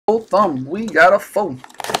Full thumb. We got a full.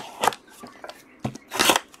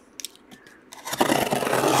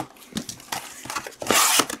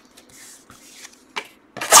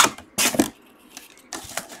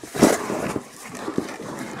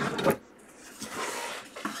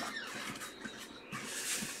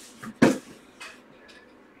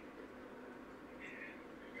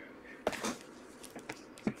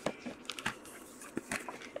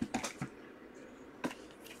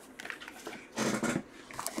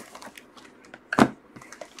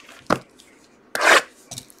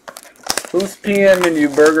 Who's PMing you,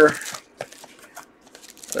 Burger?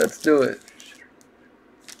 Let's do it.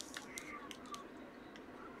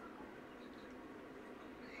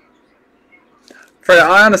 Fred,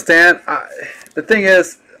 I understand. The thing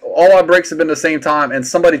is, all our breaks have been the same time, and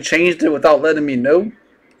somebody changed it without letting me know.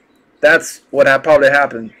 That's what probably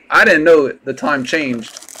happened. I didn't know the time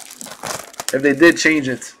changed. If they did change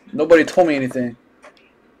it, nobody told me anything.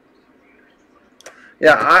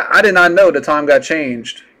 Yeah, I did not know the time got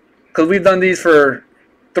changed. Because we've done these for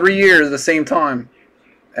 3 years at the same time.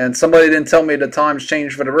 And somebody didn't tell me the times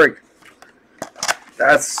changed for the break.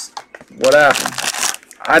 That's what happened.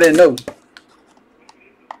 I didn't know.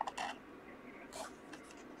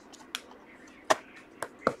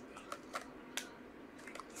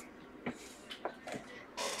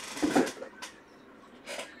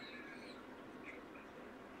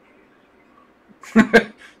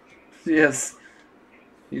 Yes,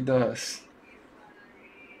 he does.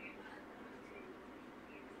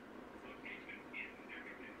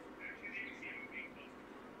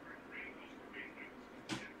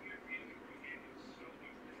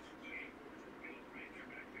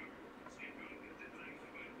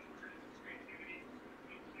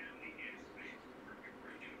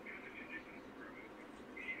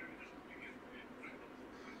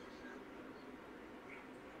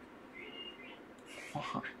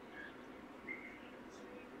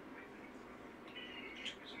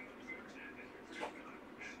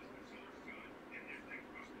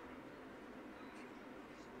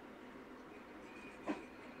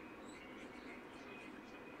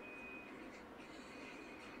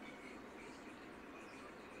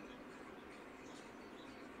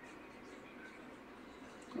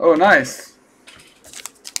 Oh, nice.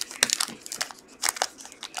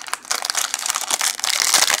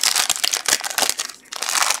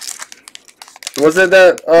 Was it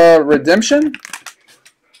that redemption?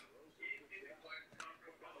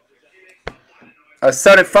 A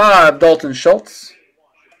 75 Dalton Schultz.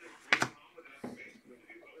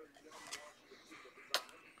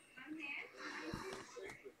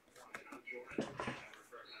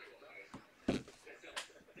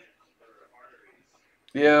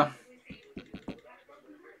 Yeah.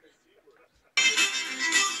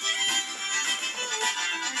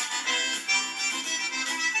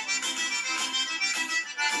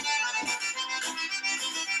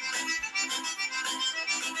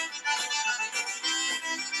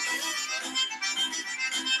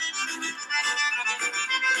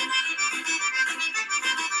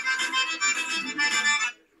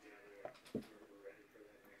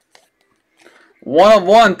 One of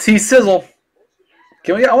one T Sizzle.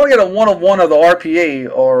 Can we? I want to get a one of one of the RPA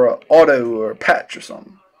or auto or patch or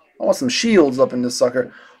something. I want some shields up in this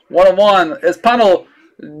sucker. One of one is panel.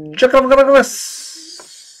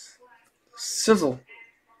 Sizzle.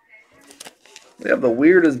 They have the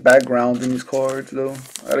weirdest backgrounds in these cards, though.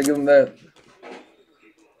 I gotta give them that.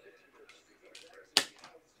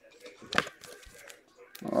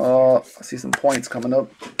 I see some points coming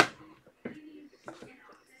up.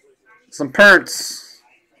 Some parents.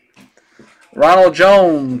 Ronald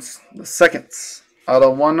Jones, the seconds. Out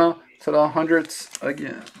of 1 to the hundreds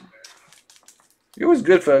again. He was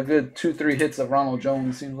good for a good 2-3 hits of Ronald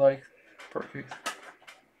Jones, seems like. Perfect.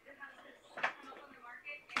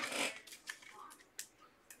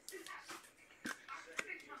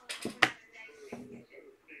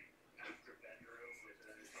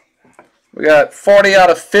 We got 40 out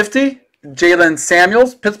of 50. Jalen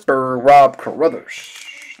Samuels, Pittsburgh, Rob Carruthers.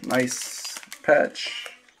 Nice patch.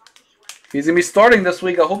 He's gonna be starting this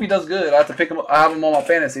week. I hope he does good. I have to pick him up. I have him on my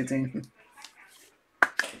fantasy team.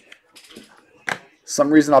 Some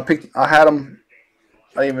reason I had him.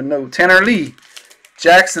 I didn't even know. Tanner Lee,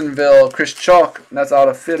 Jacksonville, Chris Chalk. And that's out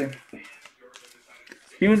of 50.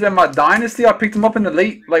 He was in my dynasty. I picked him up in the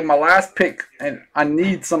late, like my last pick, and I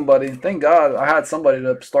need somebody. Thank God I had somebody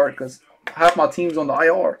to start because half my team's on the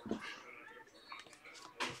IR.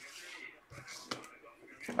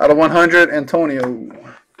 Out of 100, Antonio.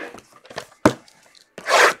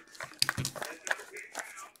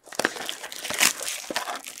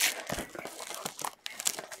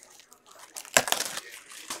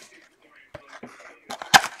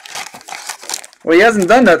 Well, he hasn't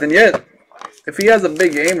done nothing yet. If he has a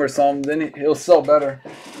big game or something, then he'll sell better.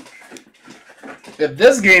 If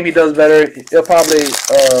this game he does better, he'll probably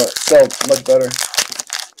sell much better.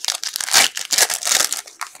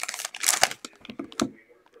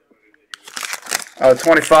 Out of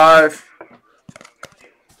 25.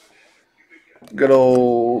 Good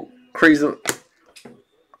old crazy.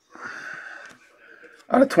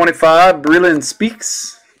 Out of 25, Brilliant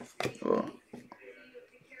Speaks. Oh.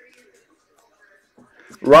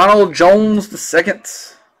 Ronald Jones II.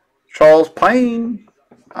 Charles Payne.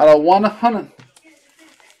 Out of 100.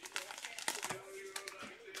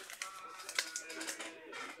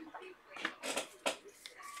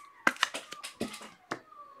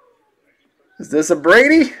 Is this a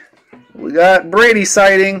Brady? We got Brady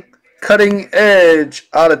sighting. Cutting Edge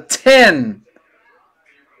out of 10.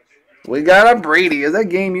 We got a Brady. Is that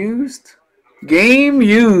game used? Game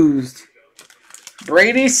used.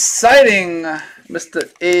 Brady sighting.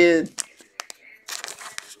 Mr. Ed.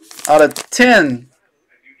 Out of 10.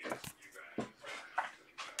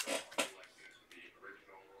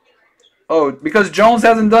 Oh, because Jones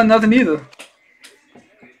hasn't done nothing either.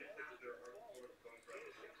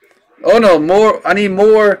 Oh no, more. I need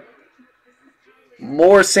more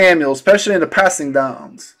Samuel, especially in the passing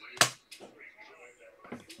downs.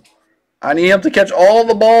 I need him to catch all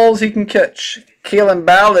the balls he can catch. Kalen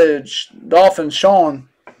Ballage, Dolphins, Sean,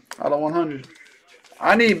 out of 100.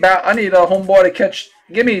 I need a homeboy to catch.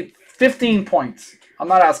 Give me 15 points. I'm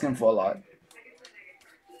not asking for a lot.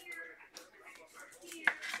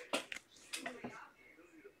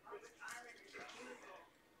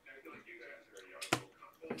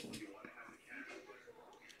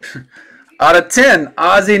 Out of 10,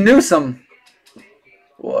 Ozzie Newsome.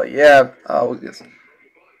 Well, yeah.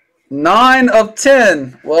 9 of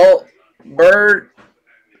 10. Well, Bird,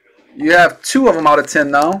 you have 2 of them out of 10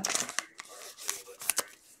 now.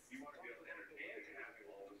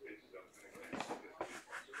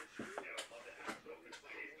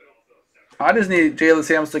 I just need Jalen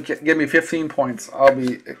Samuels to give me 15 points. I'll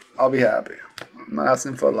be happy. I'm not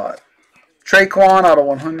asking for a lot. Traquan out of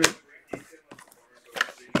 100.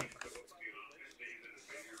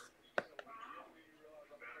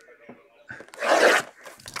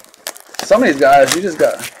 Some of these guys, you just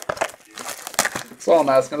got. That's all I'm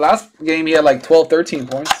asking. Last game he had like 12, 13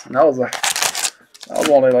 points, and that was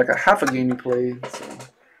only like a half a game he played. So.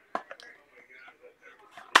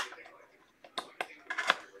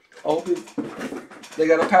 I hope they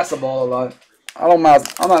gotta pass the ball a lot. I'm not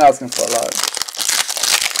asking for a lot.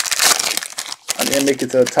 I didn't make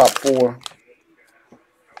it to the top 4.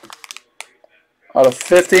 Out of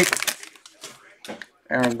 50,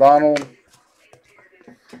 Aaron Donald.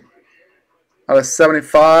 Out of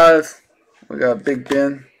 75, we got Big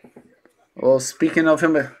Ben. Well, speaking of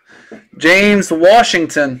him, James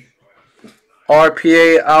Washington,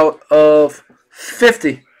 RPA out of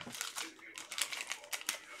 50.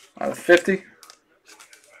 Out of 50.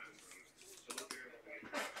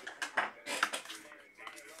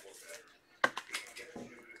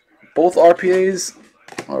 Both RPAs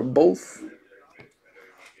are both.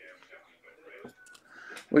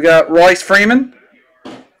 We got Royce Freeman,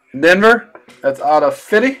 Denver. That's out of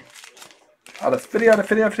 50. Out of 50, out of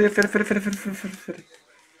 50, out of 50, 50, 50, 50, 50, 50, 50.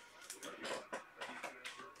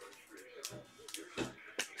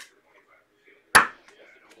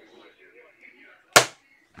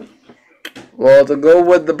 Well, to go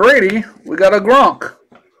with the Brady, we got a Gronk.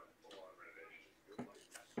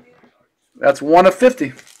 That's 1 of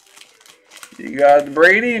 50. You got the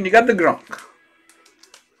Brady and you got the Gronk.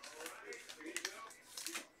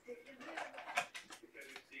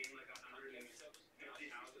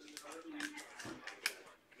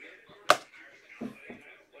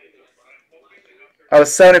 Out of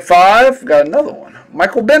 75, got another one.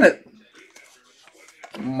 Michael Bennett.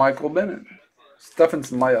 Michael Bennett. Stephen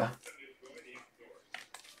Maya.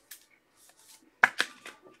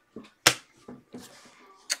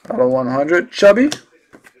 Out of 100, Chubby.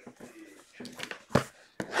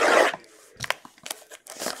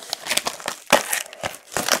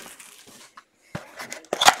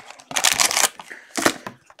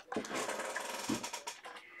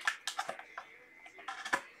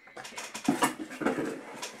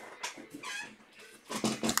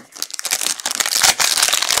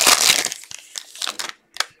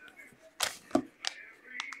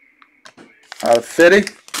 Out of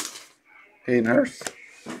 50, Hayden Hurst.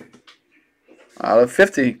 Out of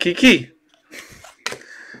 50, Kiki.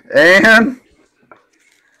 And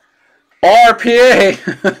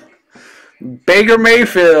RPA, Baker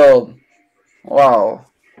Mayfield. Wow.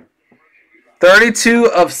 32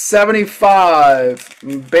 of 75.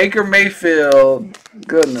 Baker Mayfield.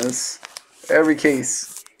 Goodness. Every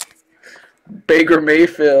case. Baker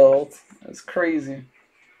Mayfield. That's crazy.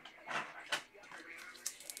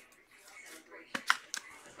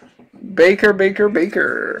 Baker.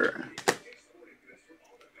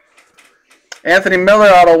 Anthony Miller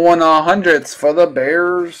out of 100s for the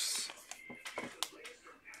Bears.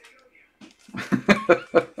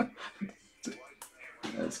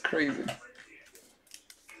 That's crazy.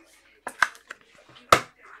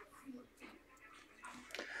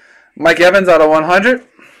 Mike Evans out of 100.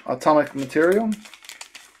 Atomic Material.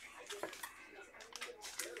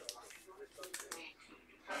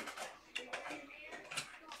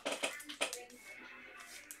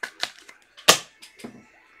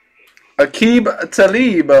 Aqib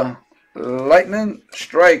Talib. Lightning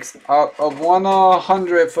Strikes out of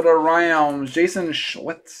 100 for the Rams. Jason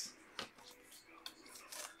Schwitz.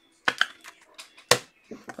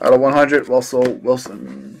 Out of 100, Russell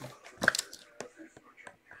Wilson.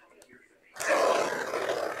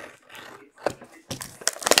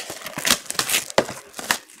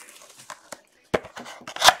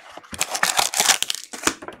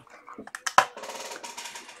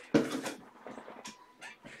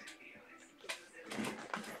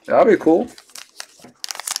 That'll be cool.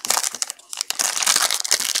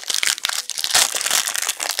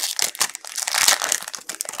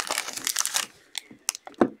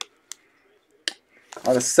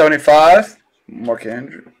 Out of 75, Mark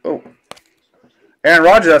Andrews. Oh. Aaron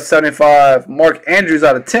Rodgers out of 75. Mark Andrews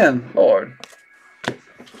out of 10. Lord.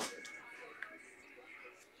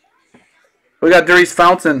 We got Darius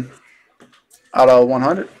Fountain out of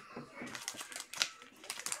 100.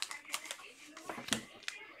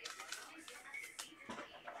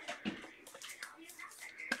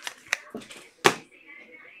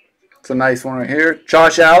 It's a nice one right here.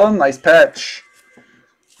 Josh Allen, nice patch.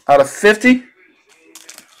 Out of 50.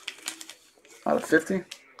 Out of 50.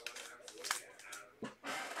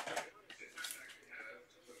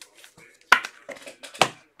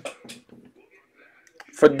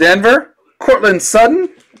 For Denver, Cortland Sutton,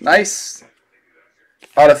 nice.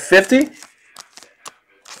 Out of 50.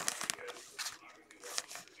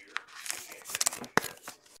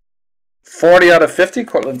 $40 out of 50,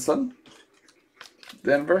 Cortland Sutton.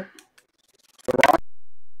 Denver.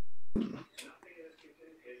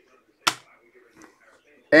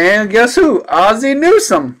 And guess who? Ozzie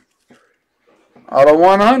Newsome. Out of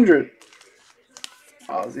 100.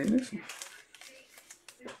 Ozzie Newsome.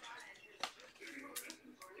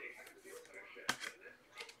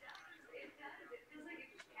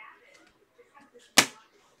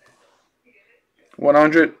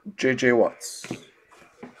 $100, J.J. Watts.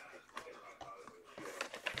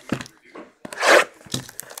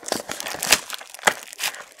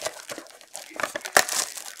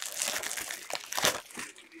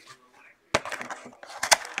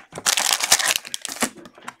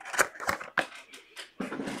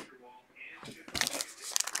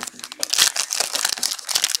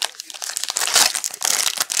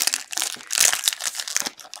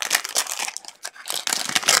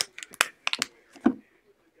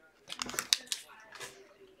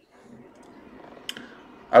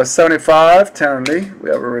 Out of 75, Tanner Lee, we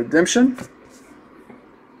have a redemption.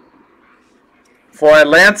 For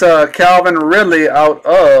Atlanta, Calvin Ridley out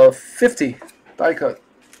of 50, die cut.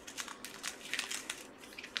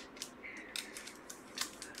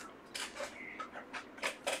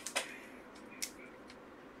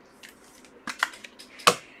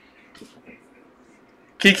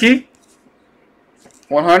 Kiki,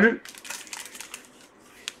 100.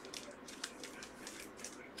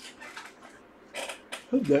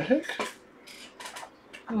 What the heck?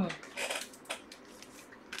 Oh.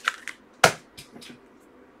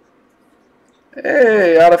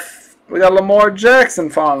 Hey, we got Lamar Jackson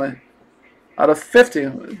finally. Out of 50.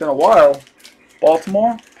 It's been a while.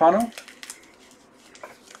 Baltimore, Pano.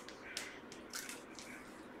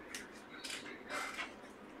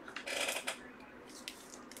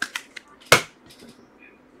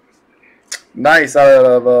 Nice, out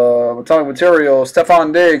of Atomic Material,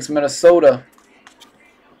 Stephon Diggs, Minnesota.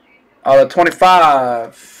 Out of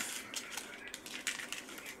 25.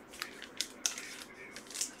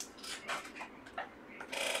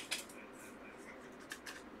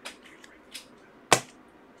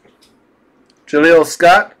 Jaleel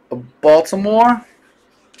Scott of Baltimore.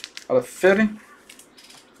 Out of 50.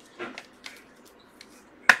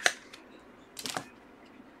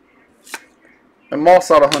 And Moss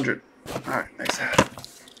out of 100. Alright, nice.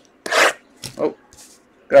 Oh,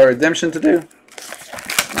 got a redemption to do.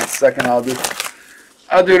 Second, I'll do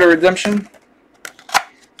the redemption.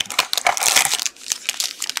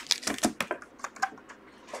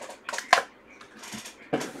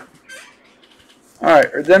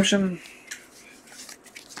 Alright, redemption.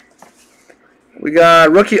 We got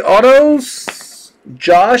rookie autos.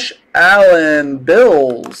 Josh Allen,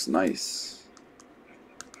 Bills. Nice.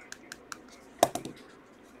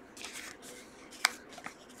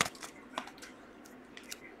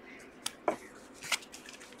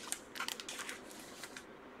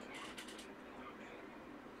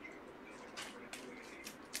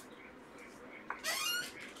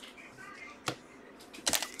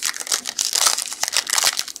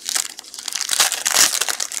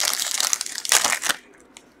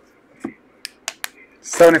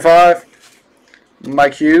 $75.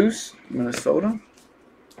 Mike Hughes, Minnesota.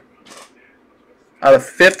 Out of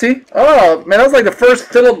 50. Oh, man, that was like the first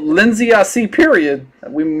Philip Lindsay I see, period.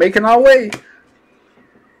 We making our way.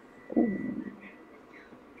 Ooh.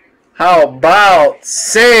 How about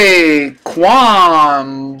Saquon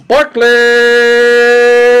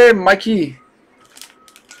Barkley? Mikey.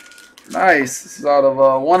 Nice. This is out of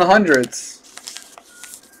 100s.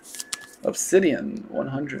 Obsidian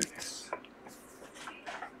 100s.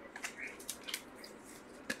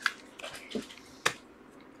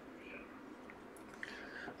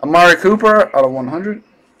 Amari Cooper out of 100.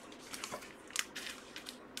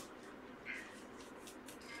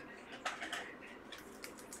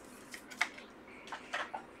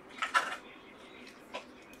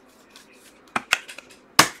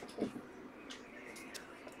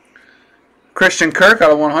 Christian Kirk out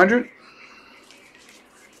of 100.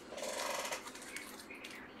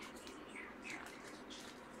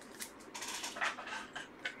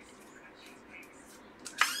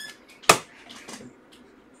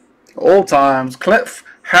 Old times, Cliff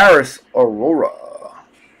Harris Aurora.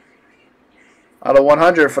 Out of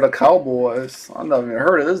 100 for the Cowboys. I've never even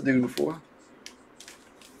heard of this dude before.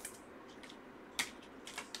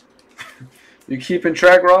 You keeping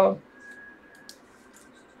track, Rob?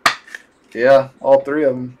 Yeah, all three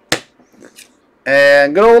of them.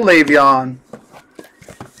 And good old Le'Veon.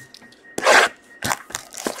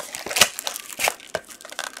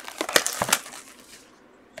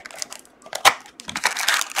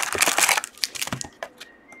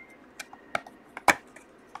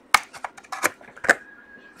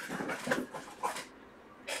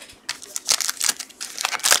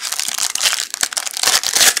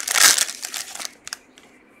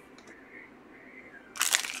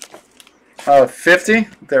 Out of 50,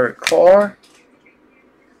 Derek Carr.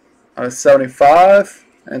 Out of 75,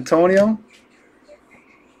 Antonio.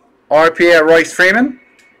 RP at Royce Freeman.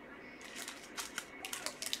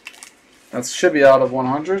 That should be out of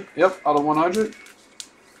 100. Yep, out of 100.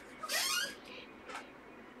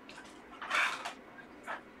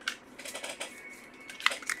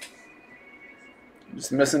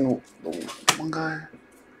 Just missing one guy.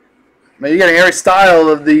 Man, you're getting every style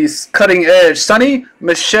of these cutting edge. Sonny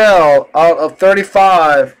Michel out of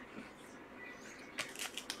 35.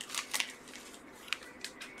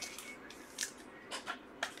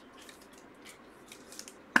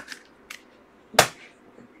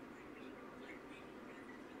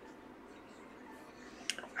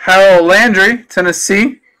 Harold Landry,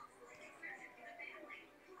 Tennessee.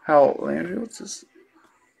 Harold Landry, what's this?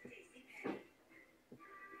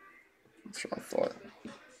 That's what I thought.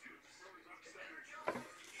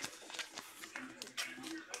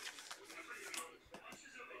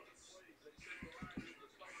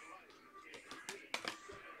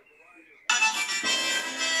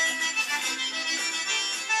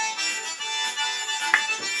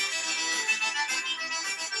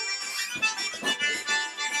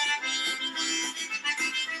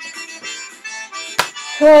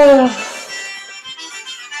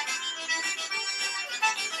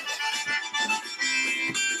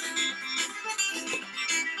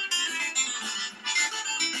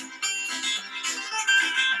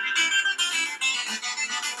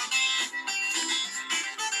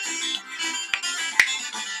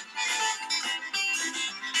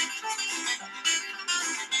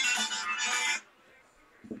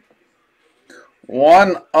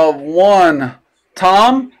 One of one.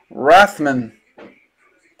 Tom Rathman.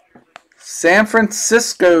 San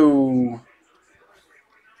Francisco.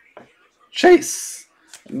 Chase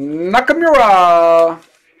Nakamura.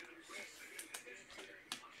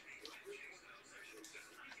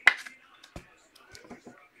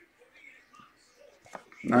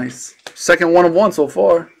 Nice. Second one of one so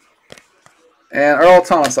far. And Earl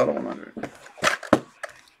Thomas out of 100.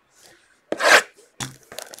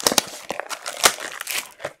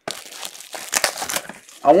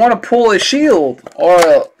 I want to pull a Shield or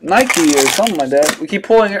a Nike or something like that. We keep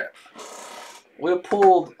pulling it. We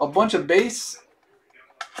pulled a bunch of base.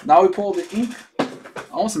 Now we pulled the ink.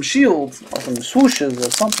 I want some Shields or some swooshes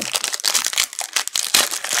or something.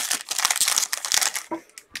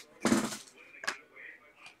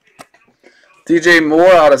 DJ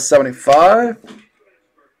Moore out of 75.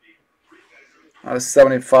 Out of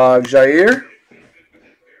 75, Jair.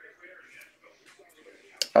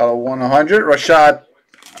 Out of 100, Rashad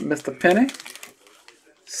Mr. Penny.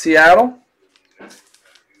 Seattle.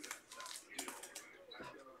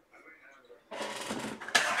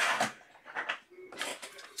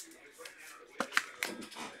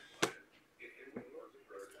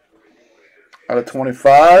 Out of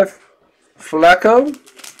 25, Flacco.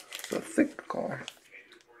 It's a thick card.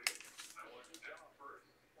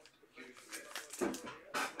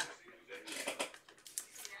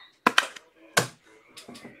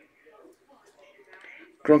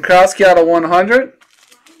 Gronkowski out of 100.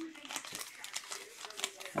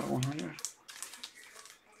 Out of 100.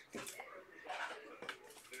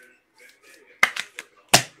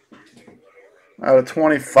 Out of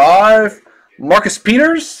 25, Marcus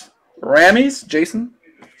Peters. Rammies, Jason.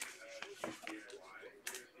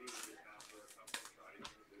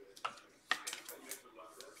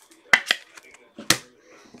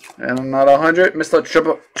 And I'm not 100, Mr.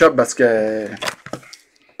 Chubasky.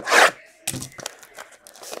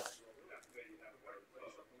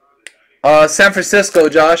 San Francisco,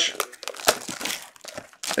 Josh.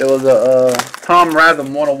 It was a Tom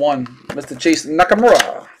Ratham 101, Mr. Chase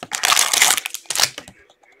Nakamura.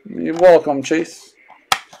 You're welcome, Chase.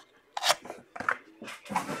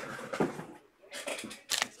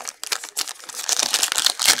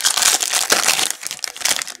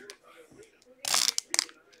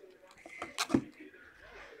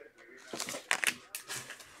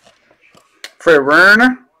 Fred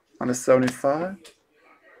Werner out of 75.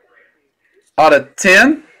 Out of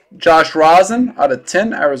 10, Josh Rosen. Out of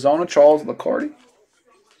 10, Arizona, Charles Liccardi.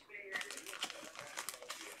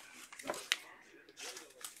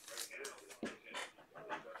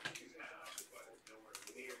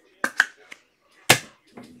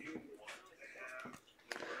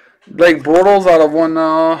 Blake Bortles out of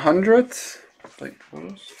 100. Blake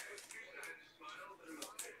Bortles.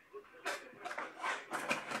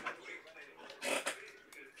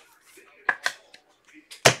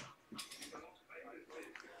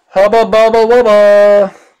 Hubba bubba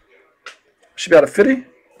wubba. Should be out of 50.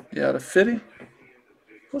 Yeah, out of 50.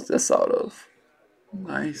 What's this out of?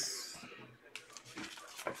 Nice.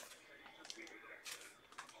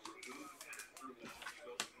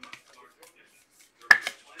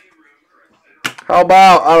 How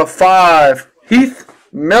about out of 5? Heath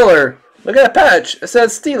Miller. Look at that patch. It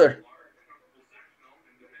says Steeler.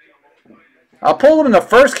 I'll pull it in the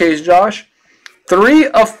first case, Josh. 3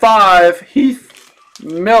 of 5. Heath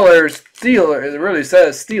Miller Steeler. It really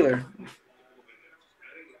says Steeler.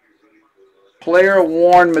 Player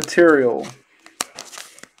worn material.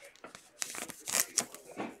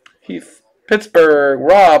 Heath Pittsburgh.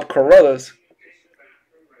 Rob Carruthers.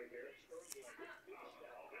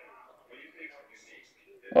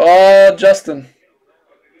 Oh, Justin.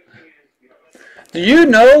 Do you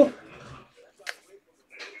know?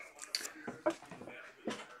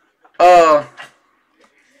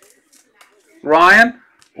 Ryan,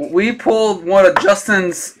 we pulled one of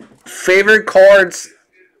Justin's favorite cards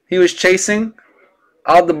he was chasing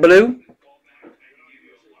out the blue.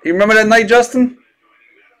 You remember that night, Justin?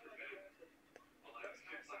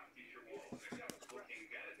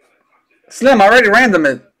 Slim, I already random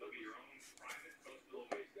it.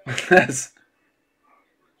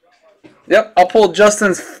 Yep, I pulled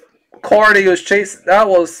Justin's card he was chasing. That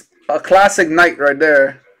was a classic night right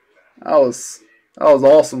there. That was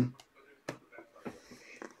awesome.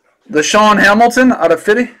 Deshaun Hamilton out of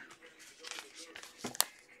 50.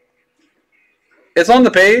 It's on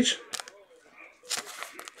the page.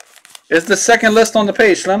 It's the second list on the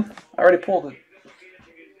page, Slim. I already pulled it.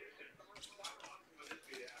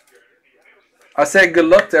 I said good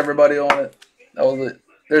luck to everybody on it. That was it.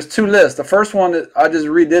 There's 2 lists. The first one, I just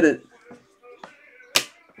redid it.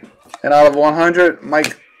 And out of 100,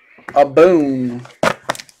 Mike Aboon.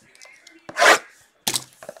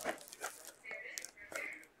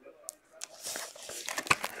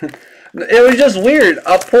 It was just weird.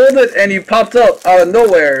 I pulled it and you popped up out of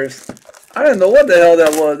nowheres. I didn't know what the hell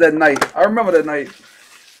that was that night. I remember that night.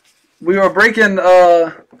 We were breaking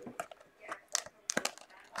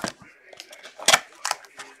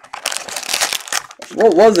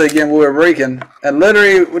what was it again we were breaking? And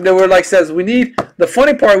literally they were like says we need the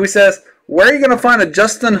funny part we says, where are you gonna find a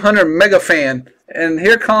Justin Hunter mega fan? And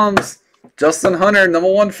here comes Justin Hunter,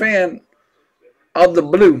 #1 fan of the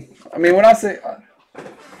blue. I mean when I say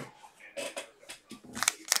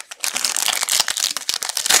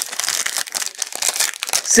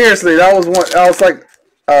seriously, that was one. I was like,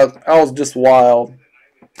 I was just wild.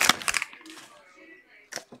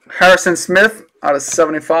 Harrison Smith out of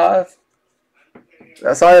 75.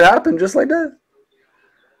 That's how it happened, just like that.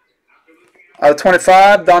 Out of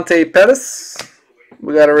 25, Dante Pettis.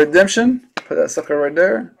 We got a redemption. Put that sucker right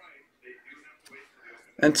there.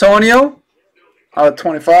 Antonio out of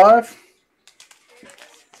 25.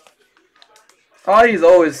 Oh, he's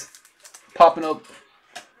always popping up.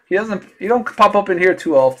 He don't pop up in here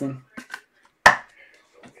too often.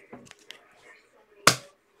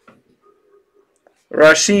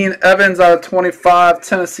 Rasheen Evans out of 25,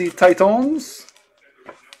 Tennessee Titans.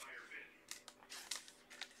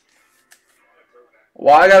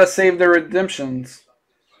 Well, I gotta save the redemptions.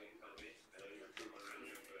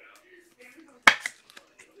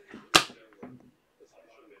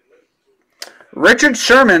 Richard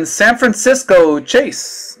Sherman, San Francisco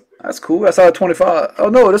Chase. That's cool. That's out of 25. Oh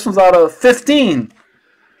no, this one's out of 15.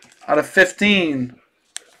 Out of 15.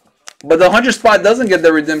 But the 100 spot doesn't get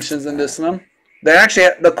the redemptions in this one. They actually,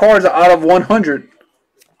 the cards are out of 100.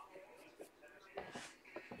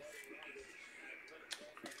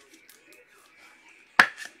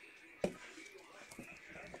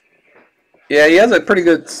 Yeah, he has a pretty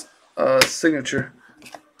good signature.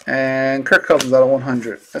 And Kirk Cousins out of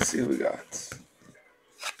 100. Let's see who we got.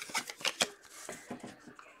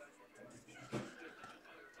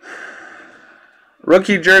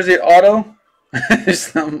 Rookie jersey auto.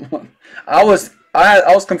 I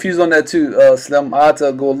was confused on that too, Slim. I had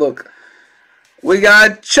to go look. We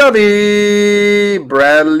got Chubby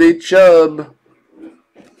Bradley Chubb.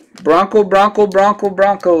 Broncos.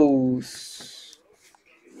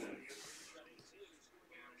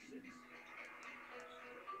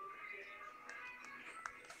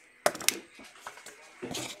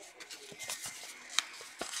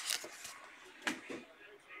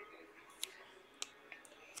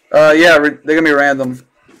 Yeah, they're gonna be random,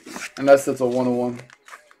 unless it's a 101.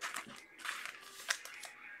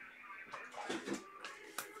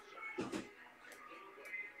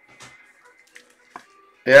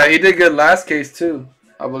 Yeah, he did good last case too,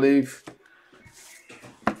 I believe.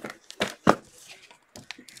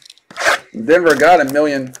 Denver got $1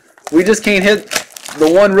 million. We just can't hit the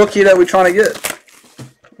one rookie that we're trying to get.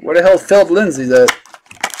 Where the hell Philip Lindsay's at?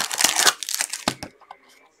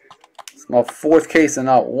 It's my 4th case and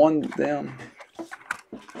not one damn.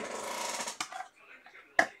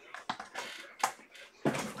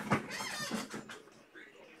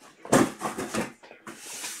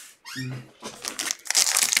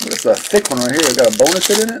 It's a thick one right here. I got a bonus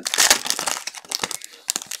hit in it.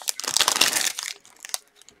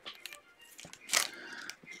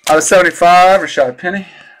 Out of 75, Rashad Penny.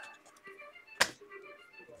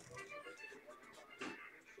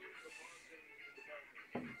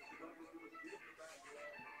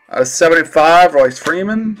 Out of 75, Royce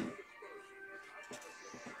Freeman.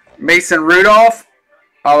 Mason Rudolph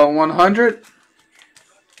out of 100.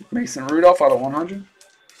 Mason Rudolph out of 100.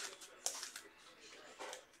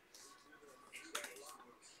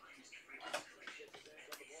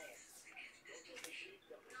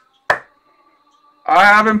 I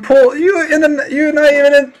haven't pulled you in the. You're not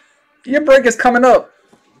even in. Your break is coming up.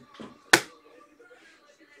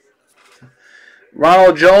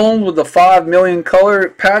 Ronald Jones with the 5 million color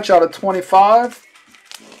patch out of 25.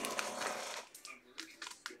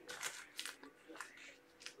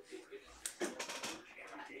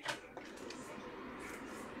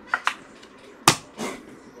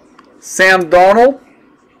 Sam Darnold.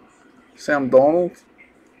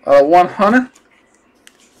 Out of 100.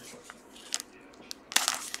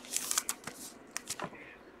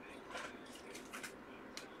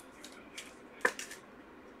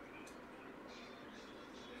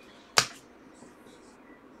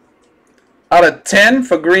 Out of 10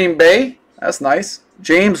 for Green Bay. That's nice.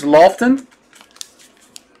 James Lofton.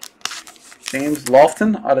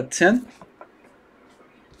 Out of 10.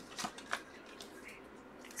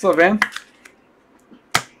 What's up, Van?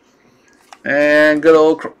 And good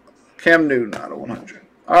old Cam Newton out of 100.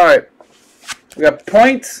 All right. We got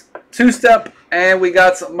points, 2-step, and we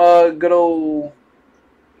got some good old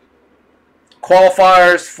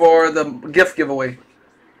qualifiers for the gift giveaway.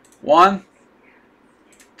 1,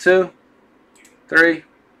 2, 3,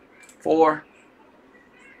 4,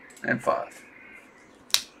 and 5.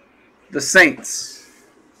 The Saints.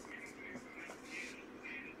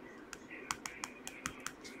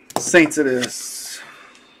 Saints it is.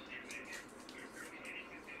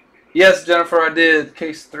 Yes, Jennifer, I did.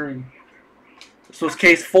 Case 3. This was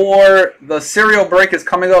case 4. The serial break is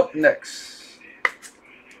coming up next.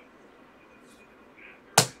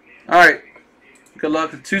 Alright. Good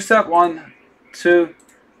luck. 2-step. 1, 2,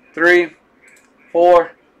 3,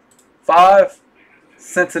 4, 5.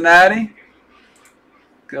 Cincinnati.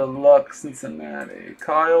 Good luck, Cincinnati.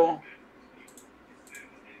 Kyle.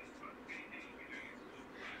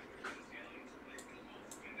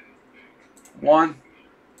 One,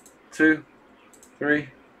 2, 3,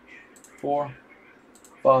 4,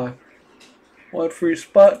 5. What free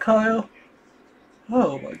spot, Kyle?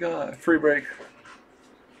 Oh my God, free break.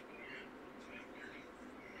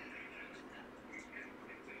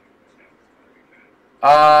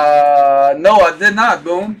 No, I did not,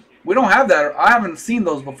 Boom. We don't have that. I haven't seen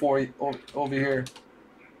those before over here.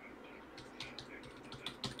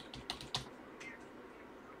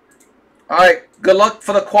 All right, good luck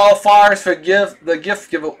for the qualifiers for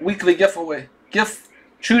weekly giveaway.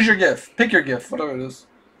 Choose your gift. Pick your gift, whatever it is.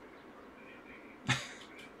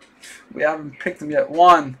 We haven't picked them yet.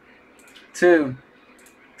 1, 2,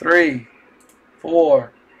 3,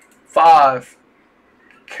 4, 5.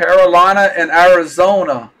 Carolina and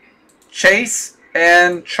Arizona. Chase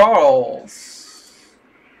and Charles.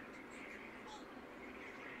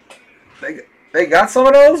 They got some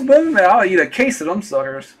of those, but man, I'll eat a case of them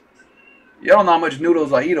suckers. You don't know how much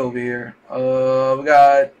noodles I eat over here. We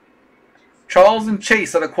got Charles and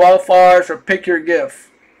Chase are the qualifiers for Pick Your Gift.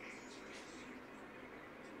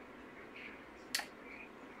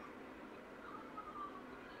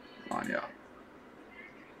 Come on, yeah.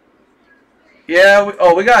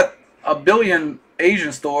 Yeah, we got a billion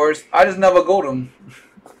Asian stores. I just never go to them.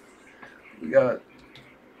 We got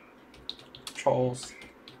Charles,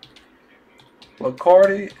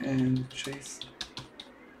 Bacardi, and Chase.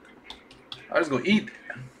 I just go eat.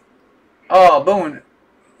 Oh, boom.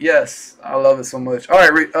 Yes, I love it so much. All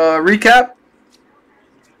right, recap.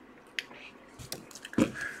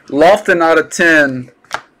 Lofton out of 10.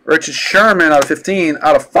 Richard Sherman out of 15.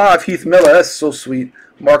 Out of 5, Heath Miller. That's so sweet.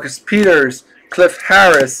 Marcus Peters. Cliff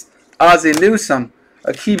Harris. Ozzie Newsome.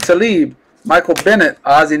 Aqib Talib. Michael Bennett.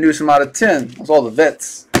 Ozzie Newsome out of 10. That's all the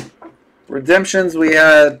vets. Redemptions, we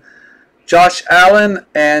had Josh Allen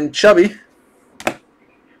and Chubby.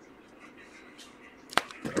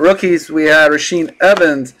 Rookies, we had Rasheed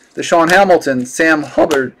Evans, Deshaun Hamilton, Sam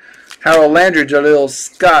Hubbard, Harold Landry, Jaleel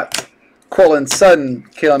Scott, Cortland Sutton,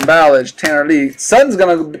 Kalen Ballage, Tanner Lee. Sutton's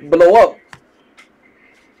going to blow up.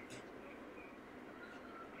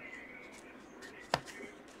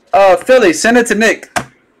 Philly, send it to Nick.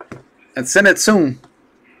 And send it soon.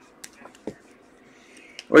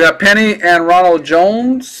 We got Penny and Ronald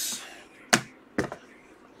Jones.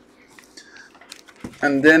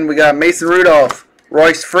 And then we got Mason Rudolph,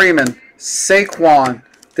 Royce Freeman, Saquon,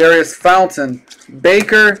 Darius Fountain,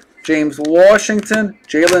 Baker, James Washington,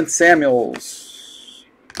 Jalen Samuels.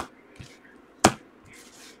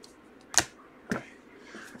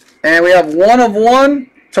 And we have 1 of 1,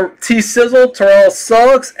 T. Sizzle, Terrell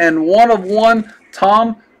Suggs, and 1 of 1,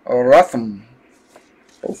 Tom Rutham.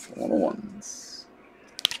 Both 1 of 1s.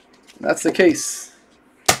 That's the case.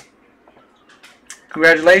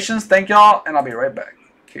 Congratulations. Thank y'all, and I'll be right back.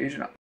 Cajun out.